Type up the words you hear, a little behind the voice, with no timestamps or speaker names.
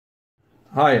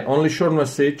Hi, only short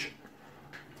message.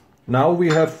 Now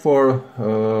we have for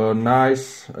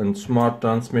nice and smart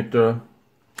transmitter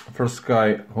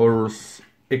FrSky Horus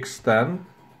X10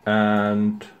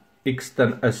 and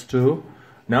X10S2.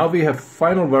 Now we have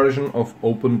final version of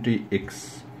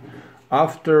OpenTx.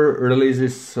 After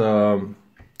releases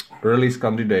release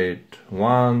candidate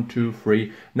 1, 2,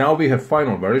 3. Now we have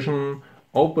final version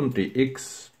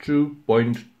OpenTx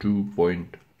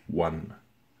 2.2.1.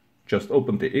 Just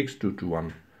OpenTx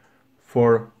 2.2.1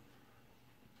 for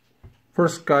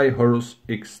FrSky, Horus,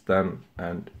 X10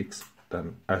 and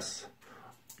X10S.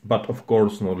 But of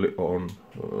course not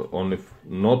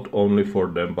only for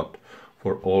them, but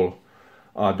for all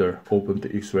other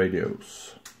OpenTx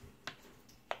radios.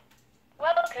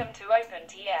 Welcome to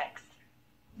OpenTx.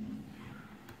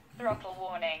 Throttle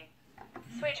warning.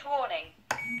 Switch warning.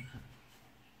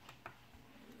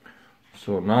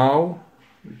 So now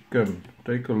we can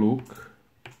take a look.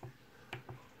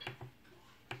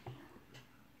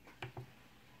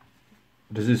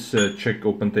 This is check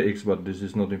OpenTx, but this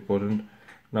is not important.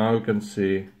 Now you can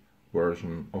see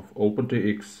version of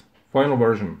OpenTx, final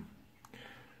version.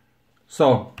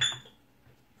 So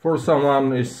for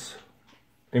someone is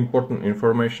important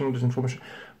information, this information,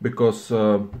 because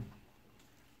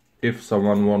if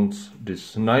someone wants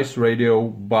this nice radio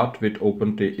but with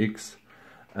OpenTx,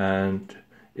 and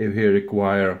if he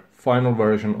require final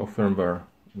version of firmware,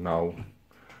 now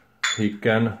he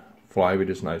can fly with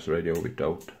this nice radio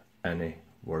without any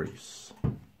worries.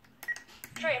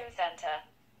 Trim center.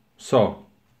 So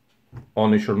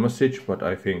only short message, but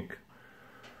I think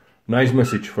nice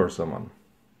message for someone.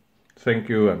 Thank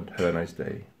you and have a nice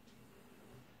day.